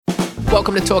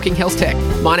Welcome to Talking Health Tech.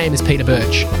 My name is Peter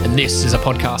Birch, and this is a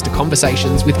podcast of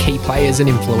conversations with key players and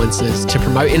influencers to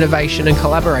promote innovation and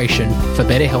collaboration for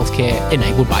better healthcare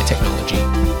enabled by technology.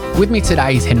 With me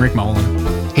today is Henrik Molen.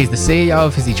 He's the CEO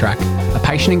of Physitrack, a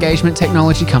patient engagement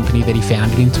technology company that he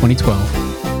founded in 2012.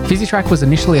 Physitrack was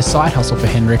initially a side hustle for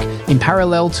Henrik in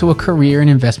parallel to a career in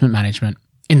investment management.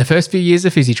 In the first few years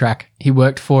of Physitrack, he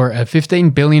worked for a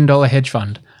 $15 billion hedge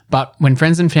fund. But when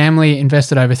friends and family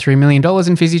invested over $3 million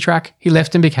in Physitrack, he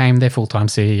left and became their full-time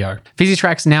CEO.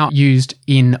 Physitrack's now used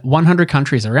in 100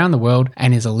 countries around the world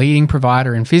and is a leading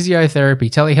provider in physiotherapy,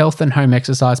 telehealth and home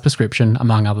exercise prescription,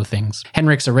 among other things.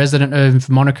 Henrik's a resident of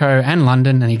Monaco and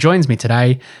London, and he joins me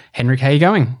today. Henrik, how are you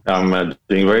going? I'm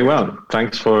doing very well.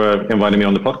 Thanks for inviting me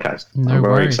on the podcast. I'm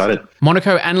very excited.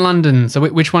 Monaco and London. So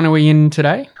which one are we in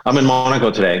today? I'm in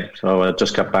Monaco today. So I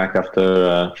just got back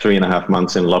after 3.5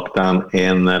 months in lockdown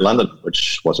in London,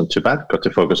 which wasn't too bad. Got to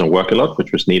focus on work a lot,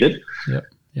 which was needed.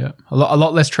 Yeah. A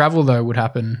lot less travel, though, would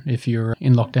happen if you're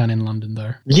in lockdown in London,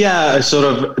 though. Yeah,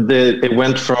 it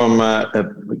went from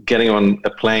getting on a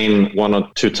plane 1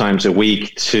 or 2 times a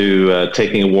week to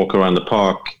taking a walk around the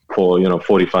park for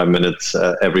 45 minutes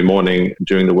every morning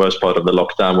during the worst part of the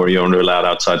lockdown, where you're only allowed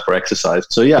outside for exercise.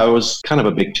 So yeah, it was kind of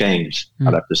a big change,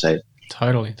 I'd have to say.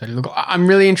 Totally. Look, I'm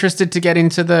really interested to get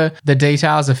into the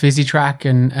details of Physitrack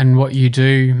and what you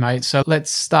do, mate. So let's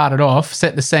start it off,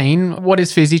 set the scene. What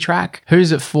is Physitrack?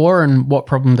 Who's it for and what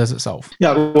problem does it solve?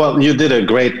 Yeah, well, you did a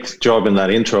great job in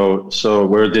that intro. So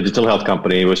we're a digital health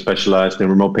company. We're specialized in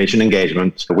remote patient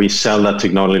engagement. We sell that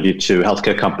technology to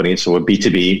healthcare companies. So we're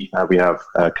B2B. We have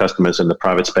customers in the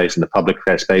private space and the public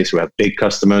space. We have big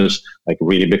customers, like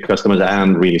really big customers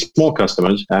and really small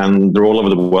customers, and they're all over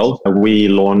the world. We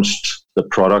launched the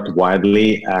product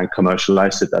widely and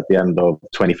commercialized it at the end of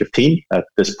 2015. At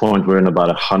this point, we're in about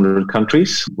 100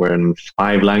 countries. We're in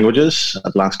 5 languages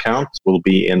at last count. We'll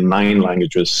be in 9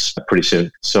 languages pretty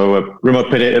soon. So remote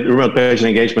patient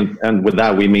engagement, and with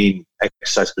that we mean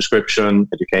exercise prescription,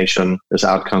 education, there's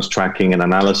outcomes tracking and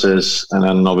analysis, and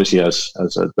then obviously as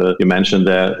you mentioned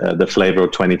there, the flavor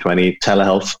of 2020,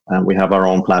 telehealth. And we have our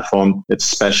own platform. It's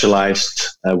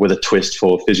specialized with a twist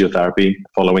for physiotherapy,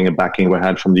 following a backing we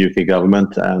had from the UK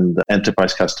government and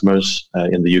enterprise customers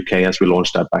in the UK as we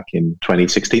launched that back in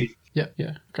 2016. Yeah.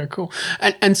 Okay, cool.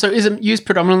 And so is it used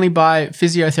predominantly by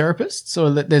physiotherapists, or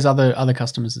there's other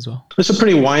customers as well? It's a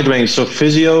pretty wide range. So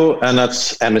physio, and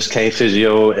that's MSK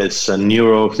physio, it's a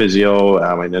neuro physio.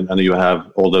 And you have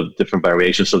all the different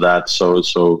variations of that. So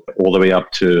all the way up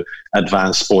to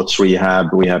advanced sports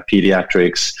rehab. We have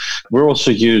pediatrics. We're also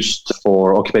used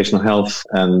for occupational health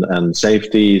and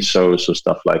safety. So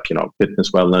stuff like,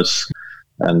 fitness, wellness,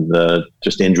 and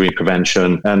just injury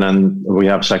prevention. And then we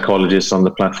have psychologists on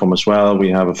the platform as well. We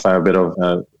have a fair bit of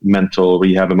mental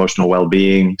rehab, emotional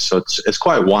well-being. So it's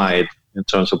quite wide in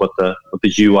terms of what the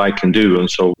UI can do. And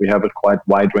so we have a quite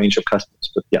wide range of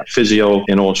customers. But yeah, physio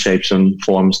in all shapes and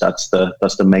forms, that's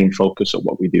the main focus of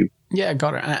what we do. Yeah,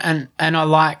 got it. And I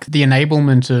like the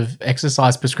enablement of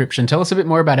exercise prescription. Tell us a bit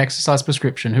more about exercise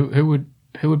prescription. Who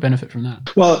would benefit from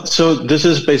that? Well, so this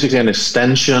is basically an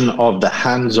extension of the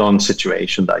hands-on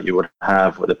situation that you would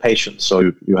have with a patient.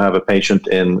 So you have a patient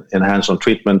in hands-on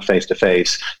treatment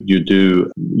face-to-face.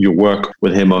 You work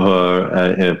with him or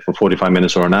her for 45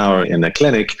 minutes or an hour in a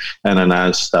clinic. And then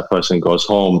as that person goes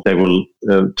home, they will,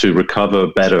 to recover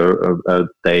better,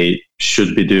 they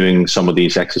should be doing some of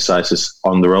these exercises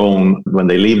on their own when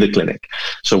they leave the clinic.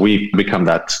 So we become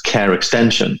that care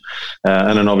extension.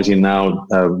 And then obviously now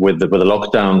with the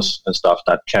lockdowns and stuff,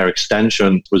 that care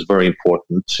extension was very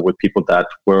important with people that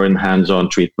were in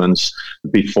hands-on treatments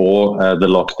before the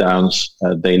lockdowns.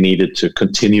 They needed to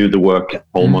continue the work at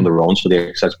home on their own. So the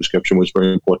exercise prescription was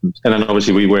very important. And then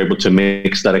obviously we were able to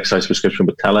mix that exercise prescription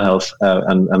with telehealth,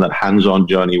 and that hands-on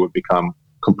journey would become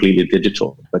completely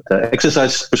digital. But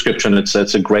exercise prescription, it's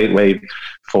a great way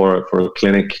for a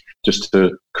clinic just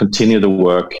to continue the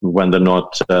work when they're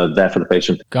not there for the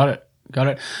patient. Got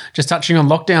it. Just touching on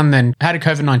lockdown then, how did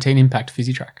COVID-19 impact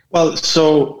Physitrack? Well,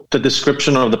 so the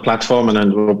description of the platform and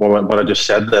then what I just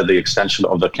said, the extension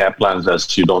of the care plans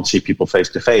as you don't see people face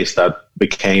to face, that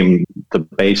became the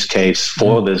base case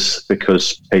for this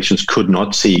because patients could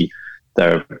not see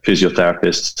their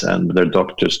physiotherapists and their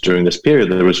doctors during this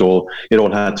period. It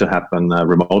all had to happen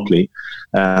remotely.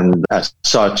 And as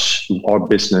such, our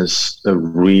business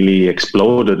really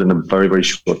exploded in a very, very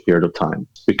short period of time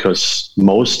because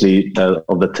mostly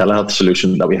of the telehealth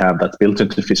solution that we have that's built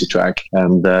into Physitrack,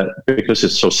 and because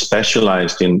it's so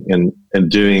specialized in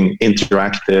doing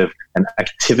interactive and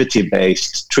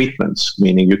activity-based treatments,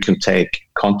 meaning you can take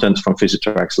content from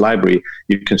Physitrack's library,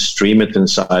 you can stream it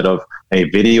inside of a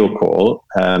video call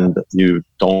and you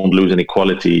don't lose any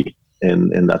quality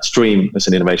in that stream. It's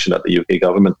an innovation that the UK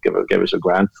government gave us a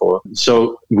grant for.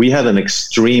 So we had an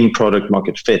extreme product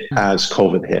market fit as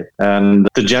COVID hit. And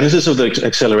the genesis of the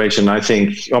acceleration, I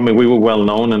think, we were well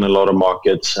known in a lot of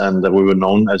markets and we were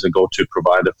known as a go-to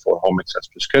provider for home access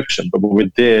prescription. But what we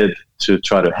did to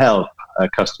try to help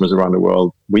customers around the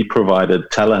world, we provided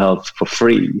telehealth for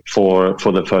free for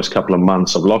the first couple of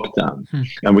months of lockdown.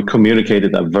 And we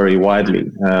communicated that very widely.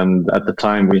 And at the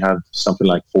time, we had something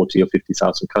like 40 or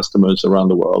 50,000 customers around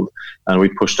the world. And we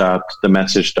pushed out the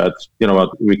message that,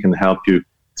 we can help you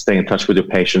stay in touch with your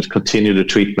patients, continue the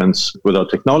treatments with our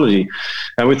technology.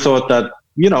 And we thought that,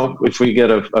 if we get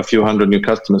a few hundred new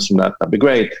customers from that, that'd be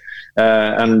great.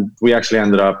 And we actually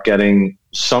ended up getting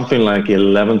something like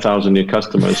 11,000 new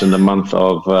customers in the month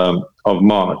of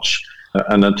March.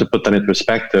 And then to put that in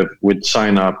perspective, we'd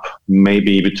sign up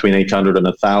maybe between 800 and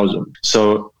 1,000.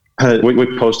 So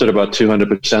we posted about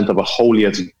 200% of a whole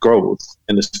year's growth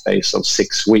in the space of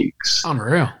 6 weeks.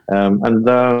 Unreal.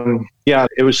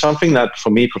 It was something that for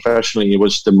me professionally, it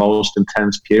was the most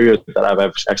intense period that I've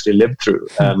ever actually lived through.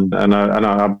 And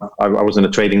I was in a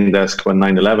trading desk when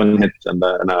 9/11 hit, and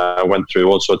I went through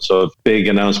all sorts of big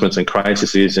announcements and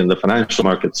crises in the financial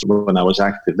markets when I was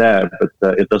active there.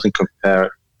 But it doesn't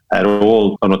compare at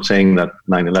all. I'm not saying that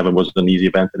 9/11 was an easy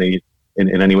event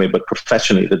in any way, but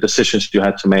professionally, the decisions you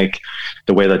had to make,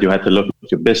 the way that you had to look at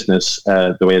your business,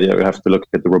 the way that you have to look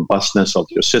at the robustness of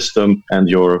your system and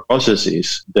your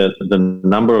processes, the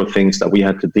number of things that we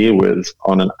had to deal with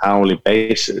on an hourly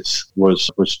basis was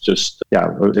just,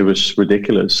 it was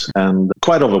ridiculous and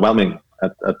quite overwhelming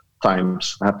at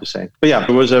times, I have to say. But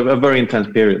it was a very intense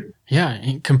period. Yeah,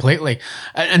 completely.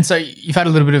 And so you've had a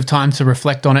little bit of time to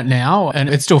reflect on it now, and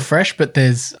it's still fresh, but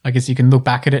I guess you can look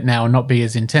back at it now and not be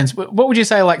as intense. What would you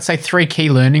say, 3 key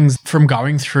learnings from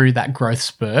going through that growth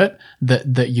spurt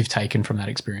that you've taken from that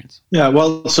experience? Yeah,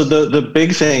 well, so the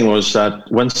big thing was that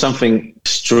when something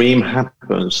extreme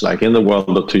happens, like in the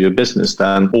world or to your business,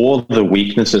 then all the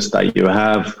weaknesses that you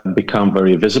have become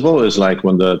very visible. It's like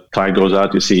when the tide goes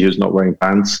out, you see who's not wearing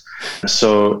pants.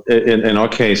 So in our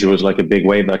case, it was like a big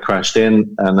wave that crashed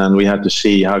in, and then we had to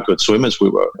see how good swimmers we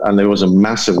were. And there was a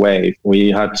massive wave. We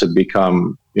had to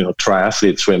become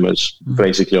triathlete swimmers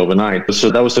basically overnight. So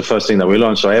that was the first thing that we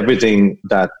learned. So everything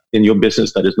that in your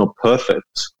business that is not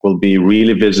perfect will be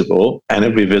really visible, and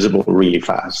it'll be visible really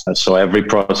fast. And so every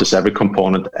process, every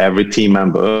component, every team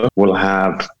member will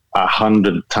have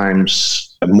 100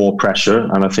 times more pressure.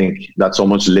 And I think that's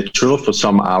almost literal for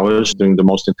some hours during the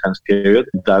most intense period,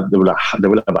 that they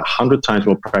will have 100 times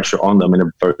more pressure on them in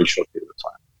a very short period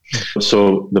of time.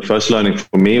 So the first learning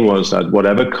for me was that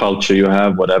whatever culture you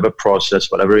have, whatever process,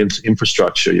 whatever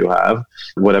infrastructure you have,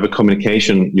 whatever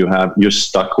communication you have, you're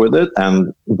stuck with it.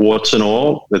 And warts and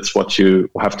all, that's what you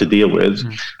have to deal with.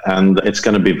 And it's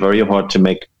going to be very hard to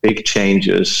make big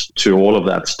changes to all of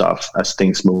that stuff as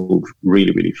things move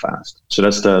really, really fast. So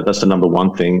that's the number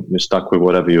one thing. You're stuck with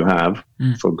whatever you have,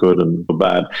 for good and for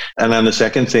bad. And then the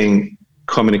second thing,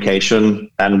 communication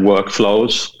and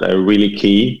workflows, they're really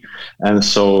key. And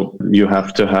so you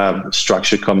have to have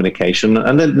structured communication.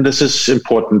 And then this is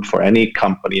important for any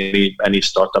company, any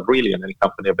startup really, and any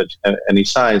company of any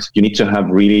size. You need to have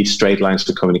really straight lines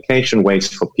to communication, ways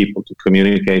for people to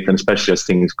communicate, and especially as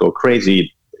things go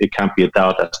crazy, it can't be a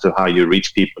doubt as to how you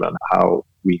reach people and how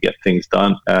we get things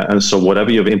done. And so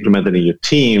whatever you've implemented in your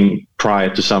team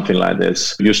prior to something like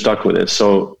this, you're stuck with it.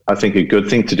 So I think a good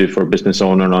thing to do for a business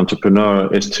owner and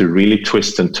entrepreneur is to really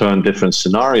twist and turn different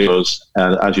scenarios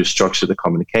as you structure the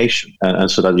communication,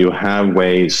 and so that you have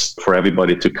ways for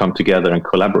everybody to come together and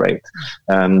collaborate.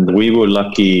 And we were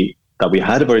lucky that we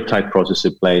had a very tight process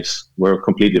in place. We're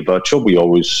completely virtual. We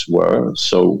always were.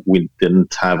 So we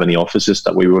didn't have any offices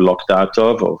that we were locked out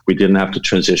of, or we didn't have to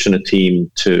transition a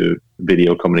team to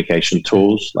video communication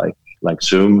tools like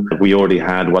Zoom. We already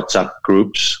had WhatsApp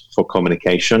groups for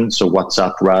communication. So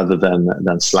WhatsApp rather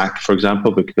than Slack, for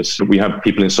example, because we have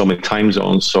people in so many time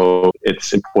zones. So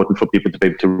it's important for people to be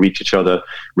able to reach each other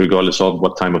regardless of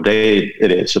what time of day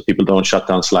it is. So people don't shut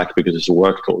down Slack because it's a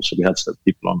work tool. So we had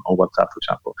people on WhatsApp, for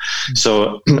example.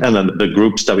 So, and then the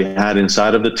groups that we had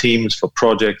inside of the teams for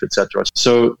projects, etc.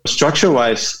 So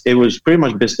structure-wise, it was pretty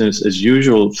much business as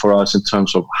usual for us in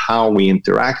terms of how we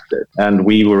interacted. And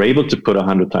we were able to put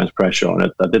 100 times pressure on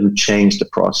it. That didn't change the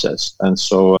process. And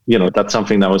so, that's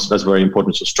something that's very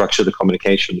important. So structure the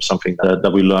communication is something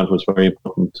that we learned was very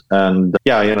important. And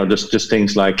just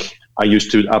things like I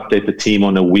used to update the team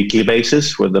on a weekly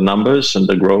basis with the numbers and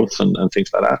the growth and things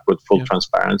like that with full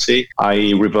transparency.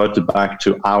 I reverted back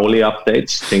to hourly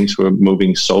updates. Things were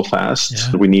moving so fast.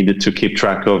 Yeah. We needed to keep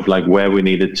track of like where we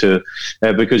needed to,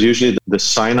 because usually the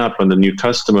sign up and the new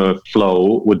customer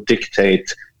flow would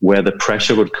dictate where the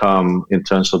pressure would come in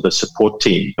terms of the support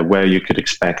team, where you could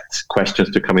expect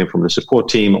questions to come in from the support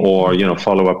team or,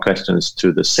 follow-up questions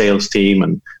to the sales team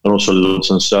and also loads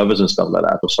on servers and stuff like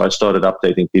that. So I started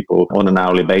updating people on an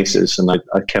hourly basis, and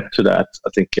I kept to that.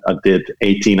 I think I did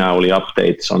 18 hourly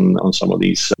updates on some of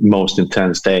these most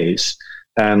intense days.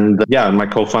 And my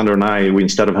co-founder and I,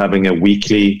 instead of having a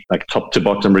weekly, like top to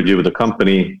bottom review of the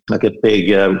company, like a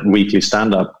big weekly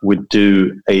stand-up, we'd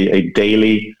do a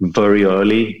daily, very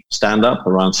early stand-up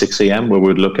around 6 a.m. where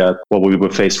we'd look at what we were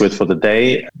faced with for the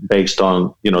day based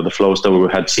on, the flows that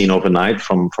we had seen overnight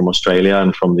from Australia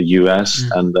and from the US,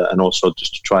 and also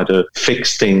just to try to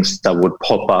fix things that would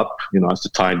pop up, as the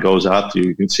tide goes out.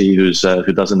 You can see who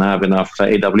doesn't have enough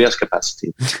AWS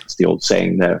capacity. It's the old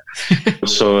saying there.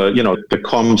 So, the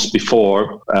comms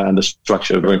before and the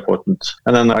structure are very important.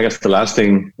 And then I guess the last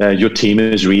thing, your team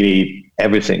is really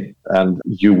everything. And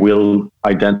you will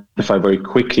identify very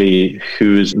quickly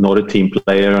who's not a team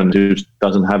player and who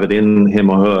doesn't have it in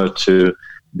him or her to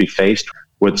be faced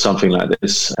with something like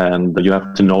this. And you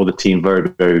have to know the team very,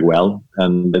 very well.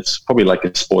 And it's probably like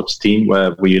a sports team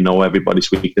where you know everybody's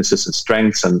weaknesses and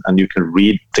strengths, and you can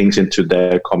read things into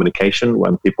their communication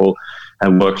when people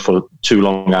have worked for too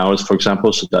long hours, for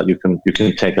example, so that you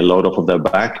can take a load off of their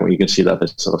back, and you can see that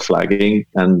it's sort of flagging.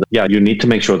 And you need to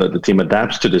make sure that the team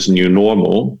adapts to this new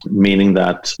normal, meaning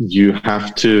that you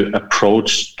have to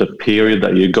approach the period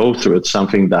that you go through. It's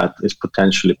something that is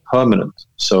potentially permanent.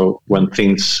 So when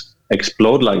things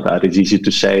explode like that, it's easy to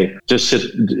say, just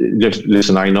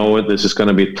listen, I know this is going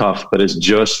to be tough, but it's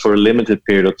just for a limited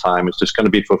period of time. It's just going to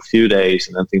be for a few days,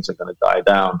 and then things are going to die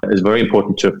down. It's very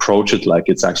important to approach it like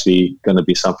it's actually going to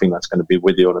be something that's going to be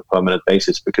with you on a permanent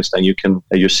basis, because then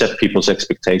you set people's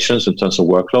expectations in terms of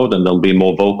workload, and they'll be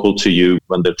more vocal to you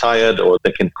when they're tired, or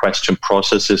they can question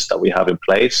processes that we have in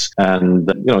place. And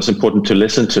it's important to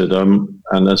listen to them.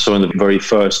 And so in the very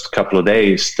first couple of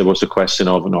days, there was a question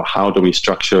of how do we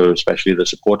structure especially the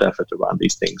support effort around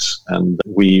these things. And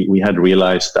we had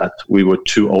realized that we were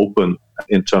too open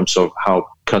in terms of how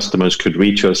customers could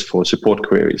reach us for support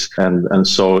queries. And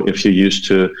so if you're used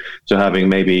to having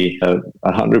maybe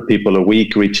 100 people a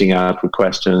week reaching out with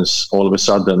questions, all of a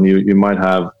sudden you might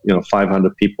have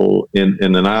 500 people in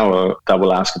an hour that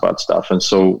will ask about stuff. And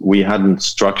so we hadn't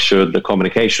structured the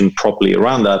communication properly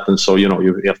around that. And so you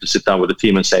have to sit down with the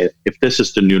team and say, if this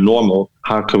is the new normal,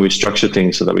 how can we structure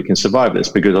things so that we can survive this?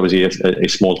 Because obviously a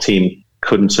small team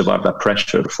couldn't survive that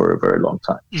pressure for a very long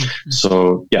time. Mm-hmm.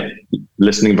 So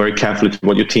listening very carefully to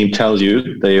what your team tells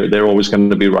you. They're always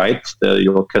going to be right. They're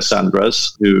your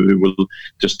Cassandras who will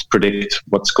just predict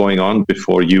what's going on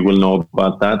before you will know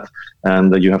about that.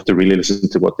 And you have to really listen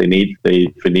to what they need.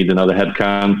 If they need another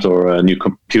headcount or a new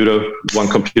computer. One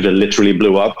computer literally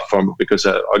blew up because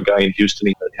a guy in Houston,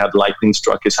 he had lightning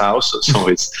struck his house. So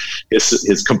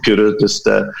his computer just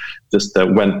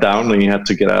went down, and he had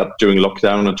to get out during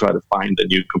lockdown and try to find a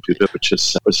new computer, which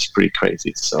was pretty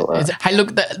crazy. So hey,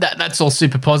 look, that's all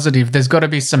super positive. There's got to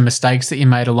be some mistakes that you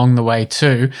made along the way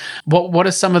too. What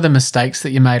are some of the mistakes that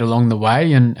you made along the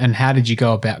way, and how did you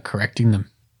go about correcting them?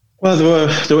 Well,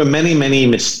 there were many, many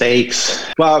mistakes.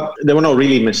 Well, there were not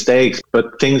really mistakes,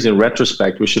 but things in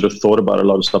retrospect, we should have thought about a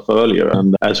lot of stuff earlier.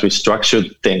 And as we structured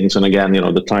things, and again,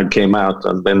 the tide came out,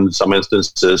 and then in some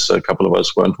instances, a couple of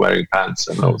us weren't wearing pants,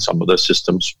 and some of the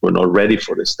systems were not ready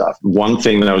for this stuff. One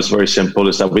thing that was very simple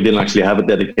is that we didn't actually have a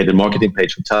dedicated marketing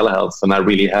page for telehealth, and that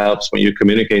really helps when you're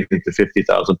communicating to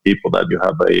 50,000 people that you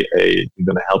have you're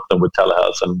going to help them with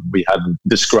telehealth, and we hadn't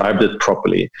described it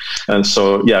properly. And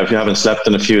so, if you haven't slept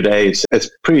in a few days, it's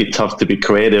pretty tough to be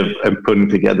creative and putting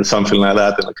together something like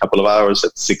that in a couple of hours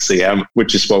at 6 a.m.,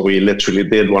 which is what we literally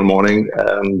did one morning.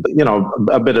 And,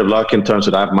 a bit of luck in terms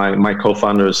of that. My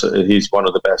co-founder, he's one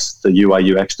of the best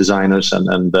UI UX designers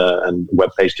and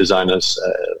web page designers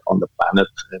on the planet,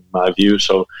 in my view.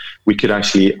 So we could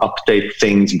actually update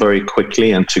things very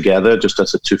quickly and together, just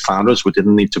as the two founders. We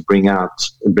didn't need to bring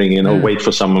in or wait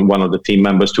for one of the team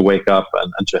members to wake up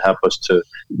and to help us to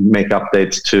make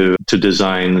updates to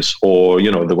designs or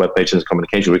the web pages and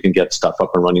communication. We can get stuff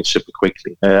up and running super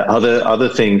quickly. Other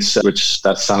things, which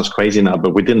that sounds crazy now,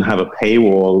 but we didn't have a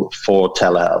paywall for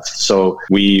telehealth. So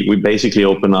we basically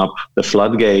open up the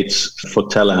floodgates for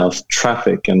telehealth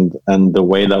traffic, and the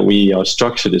way that we are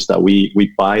structured is that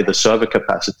we buy the server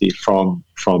capacity from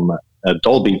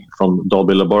Dolby from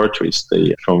Dolby Laboratories,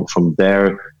 from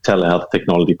their telehealth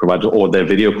technology provider or their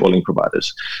video calling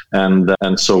providers. And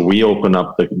so we open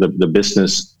up the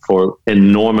business for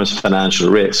enormous financial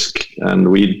risk.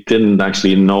 And we didn't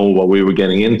actually know what we were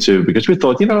getting into because we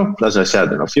thought, as I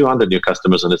said, a few hundred new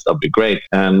customers and this, that'd be great.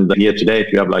 And year to date,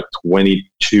 we have like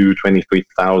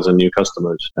 23,000 new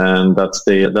customers. And that's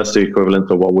the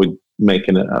equivalent of what we'd make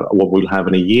what we'll have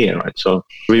in a year, right? So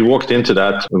we walked into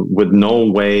that with no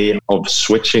way of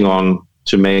switching on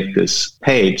to make this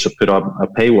paid, to put up a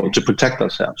paywall to protect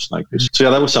ourselves like this. So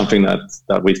that was something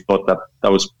that we thought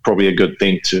that was probably a good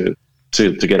thing to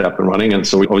get up and running. And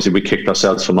so we kicked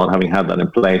ourselves for not having had that in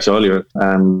place earlier.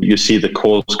 And you see the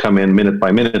calls come in minute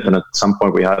by minute. And at some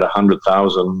point we had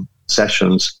 100,000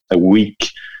 sessions a week,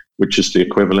 which is the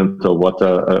equivalent of what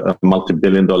a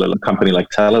multi-billion-dollar company like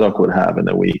Teladoc would have in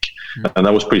a week. Mm-hmm. And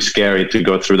that was pretty scary to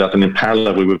go through that. And in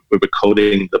parallel, we were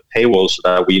coding the paywall so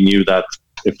that we knew that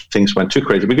if things went too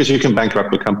crazy, because you can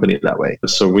bankrupt a company that way.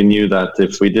 So we knew that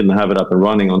if we didn't have it up and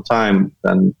running on time,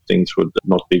 then things would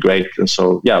not be great. And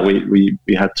so, we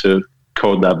had to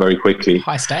code that very quickly.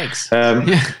 High stakes.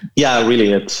 Yeah,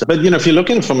 really. But if you're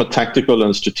looking from a tactical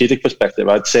and strategic perspective,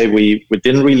 I'd say we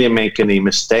didn't really make any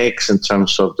mistakes in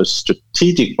terms of the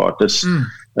strategic part.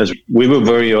 As we were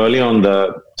very early on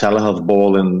the telehealth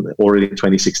ball already in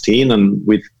 2016, and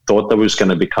we thought that was going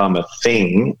to become a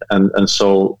thing. And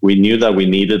so we knew that we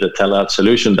needed a telehealth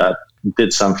solution that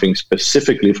did something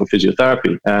specifically for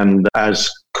physiotherapy. And as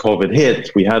COVID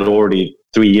hit, we had already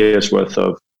 3 years worth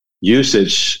of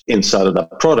usage inside of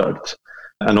that product.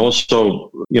 And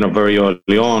also, very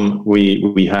early on,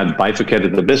 we had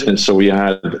bifurcated the business. So we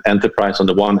had enterprise on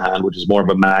the one hand, which is more of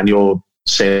a manual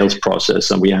sales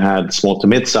process, and we had small to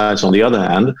mid-size on the other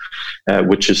hand,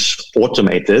 which is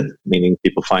automated, meaning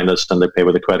people find us and they pay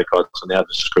with the credit cards and they have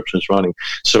the subscriptions running.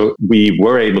 So we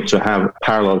were able to have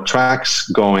parallel tracks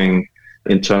going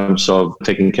in terms of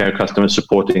taking care of customers,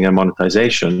 supporting and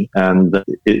monetization. And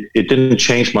it didn't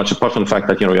change much apart from the fact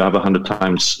that, you have 100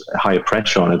 times higher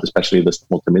pressure on it, especially the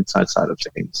small to mid-size side of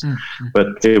things. Mm-hmm.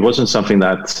 But it wasn't something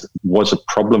that was a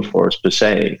problem for us per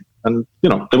se. And,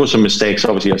 there were some mistakes,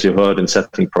 obviously, as you heard, in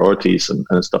setting priorities and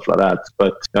stuff like that.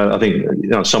 But I think,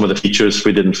 some of the features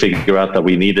we didn't figure out that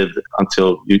we needed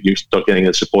until you start getting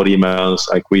the support emails.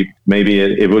 Like maybe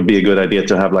it would be a good idea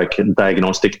to have like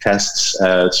diagnostic tests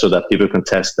so that people can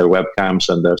test their webcams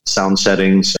and their sound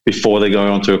settings before they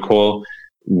go onto a call.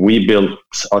 We built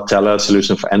our telehealth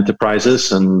solution for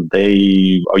enterprises, and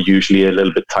they are usually a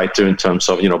little bit tighter in terms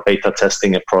of, beta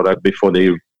testing a product before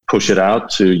they push it out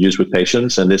to use with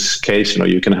patients. In this case,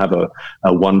 you can have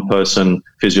a one-person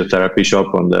physiotherapy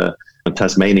shop on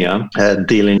Tasmania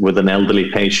dealing with an elderly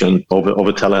patient over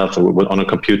telehealth or on a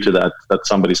computer that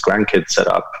somebody's grandkid set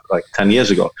up like 10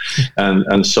 years ago.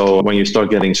 And so when you start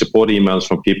getting support emails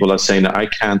from people that saying, I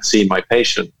can't see my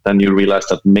patient, then you realize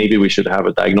that maybe we should have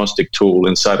a diagnostic tool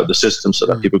inside of the system so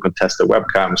that people can test their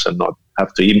webcams and not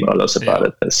have to email us about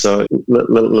it. So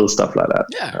little stuff like that.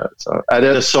 Yeah.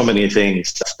 There's so many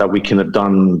things that we can have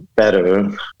done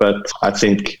better, but I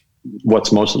think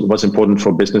what's important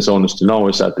for business owners to know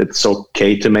is that it's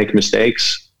okay to make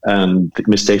mistakes, and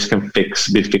mistakes can be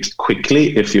fixed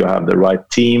quickly if you have the right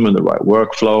team and the right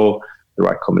workflow, the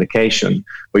right communication.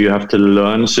 But you have to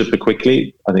learn super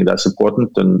quickly. I think that's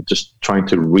important, and just trying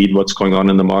to read what's going on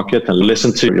in the market and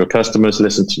listen to your customers,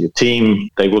 listen to your team.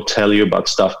 They will tell you about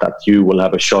stuff that you will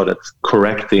have a shot at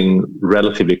correcting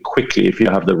relatively quickly if you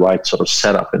have the right sort of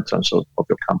setup in terms of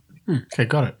your company. Okay,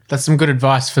 got it. That's some good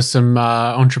advice for some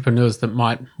entrepreneurs that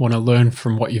might want to learn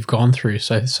from what you've gone through.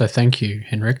 So thank you,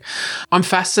 Henrik. I'm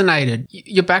fascinated.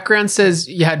 Your background says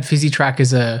you had Physitrack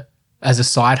as a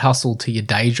side hustle to your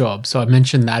day job. So I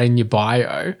mentioned that in your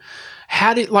bio.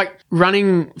 How did,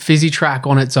 running Physitrack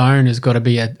on its own has got to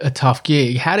be a tough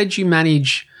gig. How did you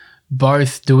manage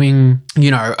both doing,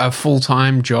 a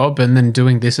full-time job and then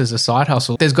doing this as a side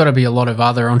hustle? There's got to be a lot of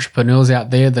other entrepreneurs out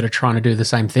there that are trying to do the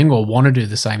same thing or want to do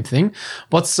the same thing.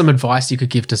 What's some advice you could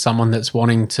give to someone that's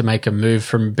wanting to make a move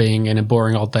from being in a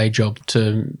boring old day job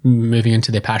to moving into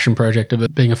their passion project of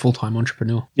being a full-time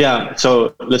entrepreneur? Yeah.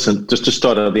 So listen, just to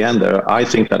start at the end there, I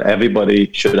think that everybody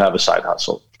should have a side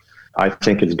hustle. I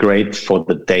think it's great for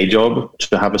the day job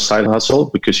to have a side hustle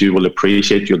because you will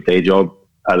appreciate your day job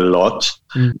a lot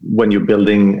when you're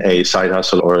building a side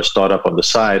hustle or a startup on the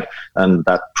side, and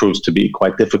that proves to be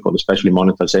quite difficult, especially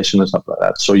monetization and stuff like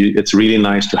that. So it's really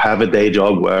nice to have a day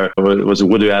job where it was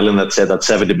Woody Allen that said that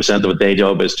 70% of a day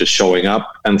job is just showing up,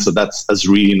 and so that's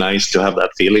really nice to have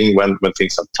that feeling when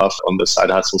things are tough on the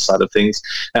side hustle side of things,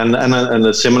 and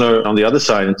the similar on the other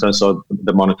side in terms of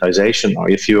the monetization. Or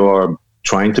if you are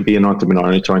trying to be an entrepreneur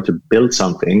and you're trying to build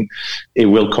something, it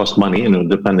will cost money,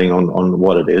 depending on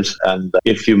what it is. And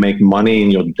if you make money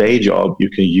in your day job, you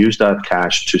can use that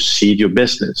cash to seed your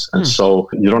business. And so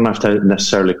you don't have to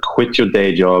necessarily quit your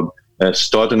day job,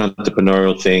 start an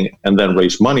entrepreneurial thing, and then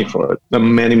raise money for it. There are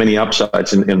many, many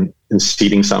upsides in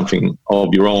seeding something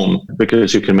of your own,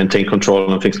 because you can maintain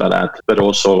control and things like that. But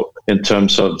also in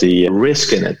terms of the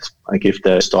risk in it, like if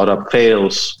the startup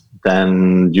fails,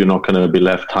 then you're not going to be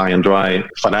left high and dry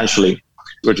financially,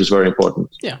 which is very important.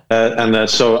 Yeah.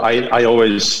 So I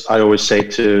always say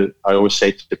to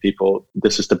people,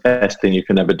 this is the best thing you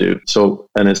can ever do. So,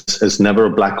 and it's never a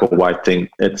black or white thing.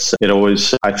 I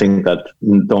think that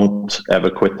don't ever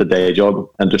quit the day job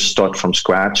and just start from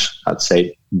scratch. I'd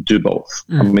say do both.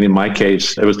 I mean, in my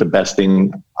case, it was the best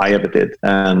thing I ever did.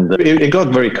 And it got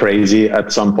very crazy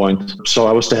at some point. So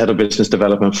I was the head of business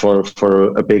development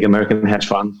for a big American hedge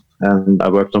fund. And I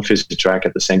worked on Physitrack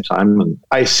at the same time. And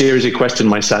I seriously questioned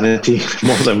my sanity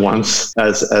more than once,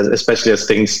 especially as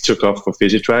things took off for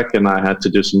Physitrack. And I had to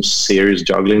do some serious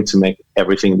juggling to make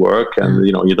everything work. And,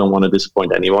 you don't want to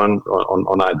disappoint anyone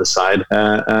on either side.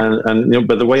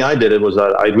 But the way I did it was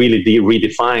that I really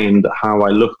redefined how I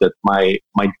looked at my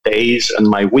days and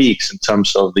my weeks in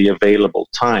terms of the available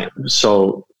time.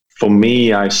 So for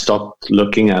me, I stopped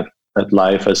looking at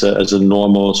life as a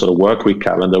normal sort of work week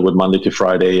calendar with Monday to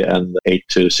Friday and 8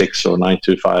 to 6 or 9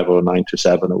 to 5 or 9 to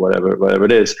 7 or whatever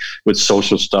it is, with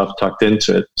social stuff tucked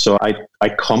into it. So I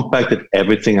compacted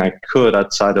everything I could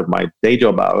outside of my day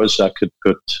job hours. I could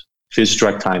put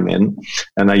Physitrack time in,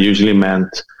 and I usually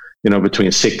meant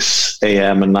between 6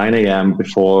 a.m. and 9 a.m.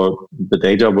 before the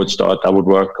day job would start, I would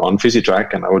work on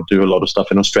Physitrack, and I would do a lot of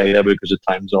stuff in Australia because the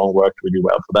time zone worked really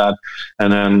well for that.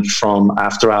 And then from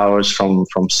after hours, from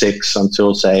 6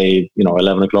 until say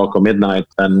 11 o'clock or midnight,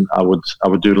 then I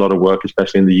would do a lot of work,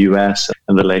 especially in the US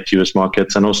and the late US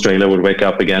markets. And Australia would wake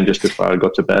up again just before I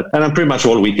got to bed. And then pretty much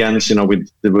all weekends, we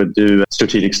would do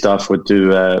strategic stuff, would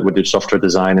do software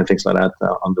design and things like that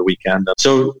on the weekend.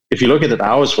 So if you look at it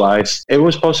hours wise, it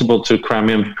was possible to cram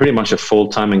in pretty much a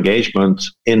full-time engagement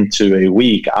into a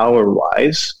week,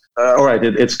 hour-wise. All right,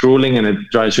 it's grueling and it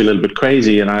drives you a little bit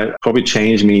crazy, and I probably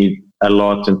changed me a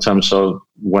lot in terms of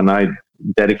when I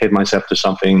dedicate myself to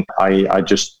something, I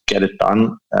just get it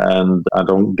done, and I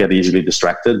don't get easily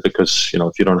distracted because,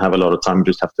 if you don't have a lot of time, you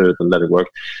just have to let it work.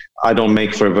 I don't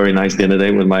make for a very nice dinner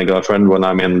date with my girlfriend when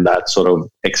I'm in that sort of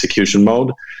execution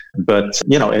mode. But,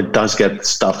 it does get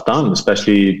stuff done,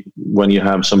 especially when you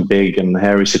have some big and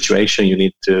hairy situation you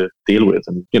need to deal with.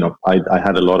 And, I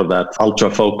had a lot of that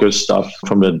ultra-focused stuff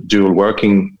from the dual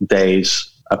working days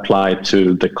applied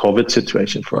to the COVID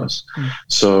situation for us.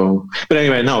 So, but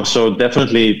anyway, so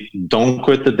definitely don't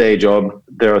quit the day job.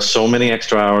 There are so many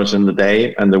extra hours in the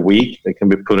day and the week that can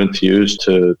be put into use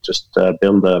to just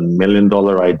build $1 million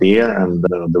idea, and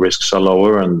the risks are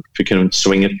lower. And if you can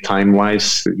swing it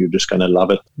time-wise, you're just going to love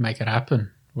it. Make it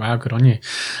happen. Wow, good on you.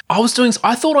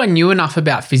 I thought I knew enough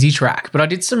about Physitrack, but I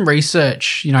did some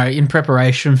research, in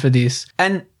preparation for this.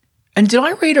 And did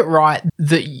I read it right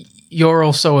that you're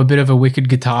also a bit of a wicked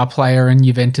guitar player and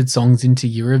you've entered songs into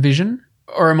Eurovision?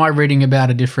 Or am I reading about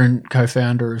a different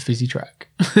co-founder of Physitrack?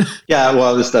 Yeah,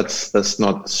 well, that's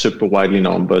not super widely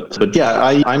known, but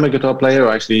yeah, I'm a guitar player.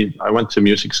 Actually, I went to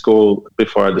music school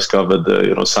before I discovered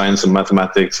the science and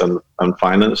mathematics and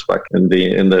finance back in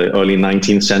the early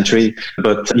 19th century.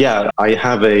 But yeah, I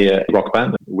have a rock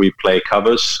band. We play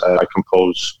covers. I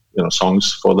compose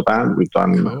songs for the band. We've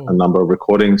done a number of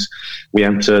recordings. We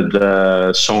entered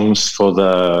songs for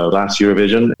the last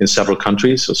Eurovision in several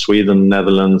countries, so Sweden,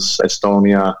 Netherlands,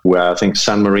 Estonia, where I think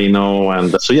San Marino.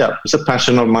 And so yeah, it's a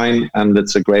passion of mine, and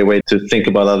it's a great way to think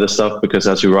about other stuff, because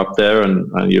as you're up there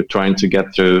and you're trying to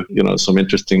get through some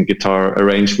interesting guitar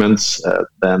arrangements,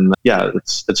 then yeah,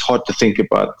 it's hard to think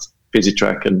about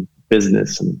Physitrack and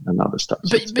business and other stuff.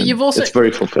 So but you've also, it's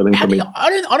very fulfilling for me.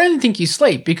 I don't think you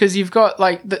sleep, because you've got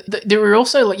there are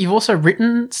also you've also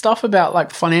written stuff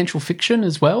about financial fiction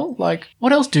as well.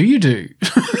 What else do you do?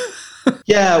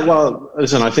 Yeah, well,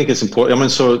 listen, I think it's important. I mean,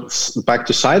 so it's back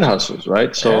to side hustles,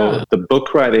 right? So the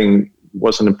book writing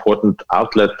was an important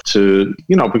outlet to,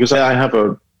 because I have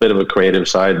a bit of a creative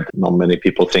side. Not many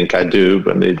people think I do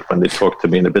when they talk to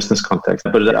me in a business context.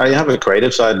 But I have a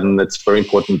creative side, and it's very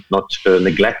important not to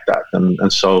neglect that.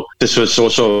 And so this was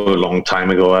also a long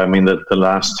time ago. I mean,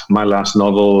 my last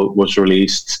novel was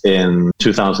released in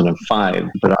 2005,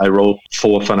 but I wrote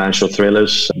 4 financial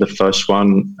thrillers. The first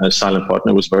one, Silent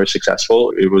Partner, was very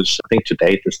successful. It was, I think, to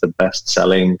date, it's the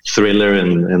best-selling thriller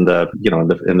in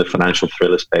the financial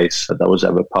thriller space that was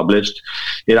ever published.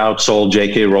 It outsold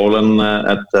J.K. Rowling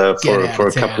at for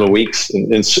a couple of weeks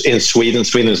in Sweden.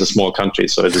 Sweden is a small country,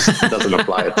 so it doesn't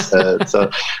apply.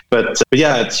 But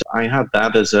yeah, I had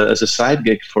that as a side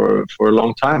gig for a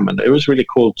long time, and it was really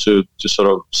cool to sort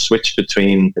of switch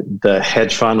between the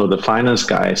hedge fund or the finance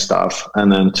guy stuff,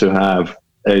 and then to have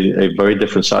a very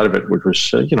different side of it, which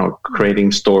was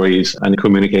creating stories and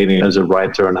communicating as a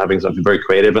writer and having something very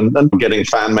creative, and then getting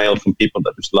fan mail from people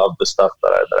that just loved the stuff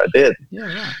that I did.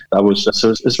 Yeah. That was so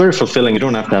it's very fulfilling. You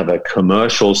don't have to have a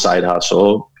commercial side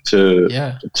hustle to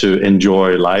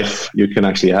enjoy life. You can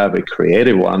actually have a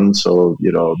creative one, so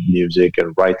music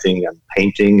and writing and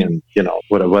painting and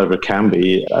whatever it can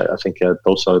be. I think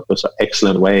those are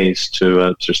excellent ways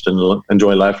to just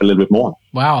enjoy life a little bit more.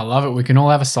 Wow, I love it. We can all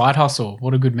have a side hustle.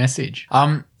 What a good message.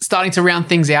 Starting to round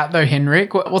things out though,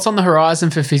 Henrik, what's on the horizon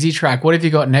for Physitrack? What have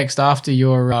you got next after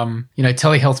your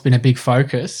telehealth's been a big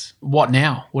focus? What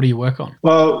now? What do you work on?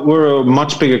 Well, we're a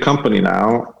much bigger company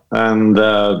now. And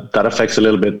that affects a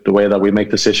little bit the way that we make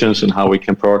decisions and how we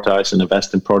can prioritize and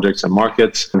invest in projects and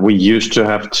markets. We used to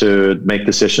have to make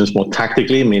decisions more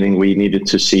tactically, meaning we needed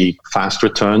to see fast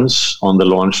returns on the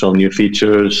launch of new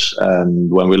features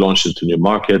and when we launched into new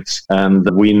markets. And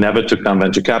we never took down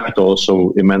venture capital,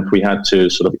 so it meant we had to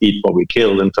sort of eat what we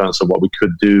killed in terms of what we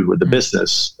could do with the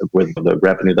business, with the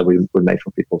revenue that we would make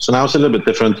from people. So now it's a little bit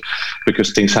different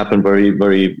because things happen very,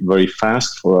 very, very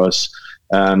fast for us.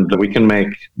 And we can make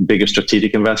bigger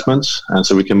strategic investments. And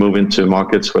so we can move into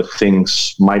markets where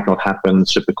things might not happen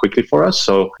super quickly for us.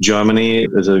 So Germany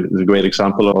is a great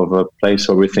example of a place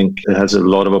where we think it has a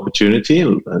lot of opportunity.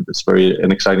 It's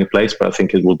an exciting place, but I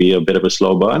think it will be a bit of a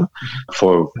slow burn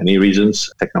for many reasons.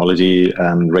 Technology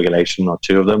and regulation are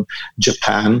two of them.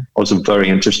 Japan, also very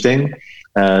interesting.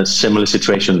 Similar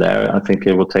situation there. I think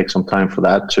it will take some time for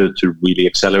that to really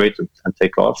accelerate and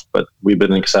take off. But we've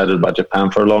been excited about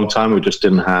Japan for a long time. We just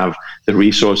didn't have the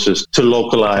resources to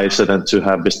localize it and to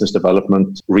have business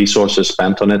development resources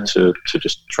spent on it to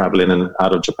just travel in and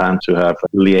out of Japan to have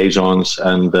liaisons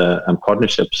and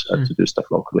partnerships to do stuff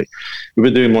locally. We've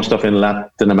been doing more stuff in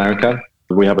Latin America.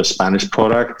 We have a Spanish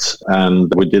product,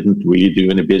 and we didn't really do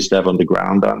any biz dev on the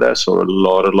ground down there. So a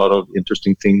lot of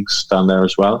interesting things down there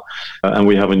as well. And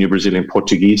we have a new Brazilian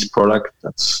Portuguese product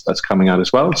that's coming out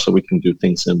as well. So we can do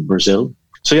things in Brazil.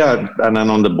 So yeah, and then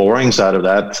on the boring side of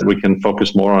that, we can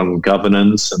focus more on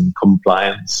governance and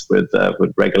compliance with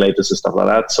regulators and stuff like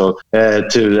that. So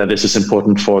this is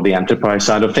important for the enterprise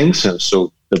side of things. And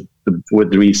so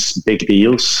with these big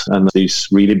deals and these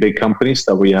really big companies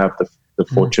that we have the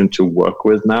fortune to work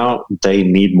with now, they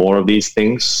need more of these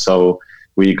things. So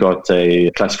we got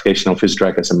a classification of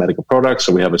Physitrack as a medical product.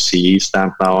 So we have a CE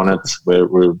stamp now on it.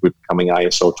 We're becoming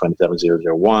ISO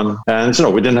 27001. And so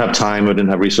we didn't have time, we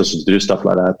didn't have resources to do stuff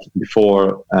like that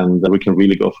before. And we can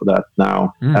really go for that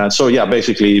now. So yeah,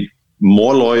 basically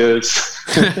more lawyers,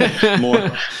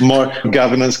 more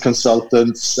governance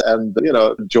consultants, and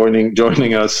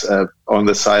joining us on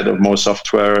the side of more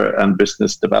software and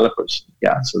business developers.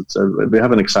 Yeah, so we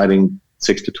have an exciting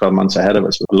 6 to 12 months ahead of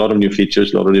us with a lot of new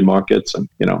features, a lot of new markets, and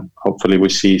hopefully we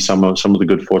see some of the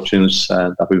good fortunes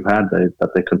that we've had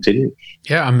that they continue.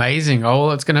 Yeah, amazing. Oh,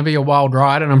 well, it's going to be a wild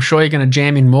ride, and I'm sure you're going to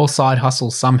jam in more side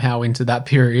hustles somehow into that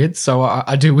period. So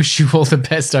I do wish you all the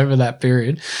best over that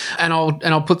period, and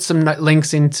I'll put some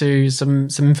links into some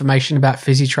information about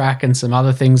Physitrack and some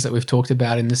other things that we've talked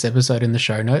about in this episode in the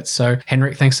show notes. So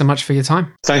Henrik, thanks so much for your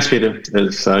time. Thanks, Peter.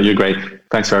 You're great.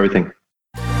 Thanks for everything.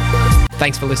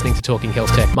 Thanks for listening to Talking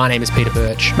Health Tech. My name is Peter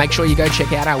Birch. Make sure you go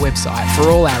check out our website for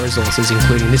all our resources,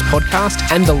 including this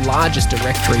podcast and the largest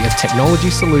directory of technology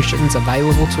solutions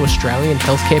available to Australian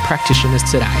healthcare practitioners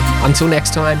today. Until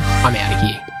next time, I'm out of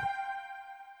here.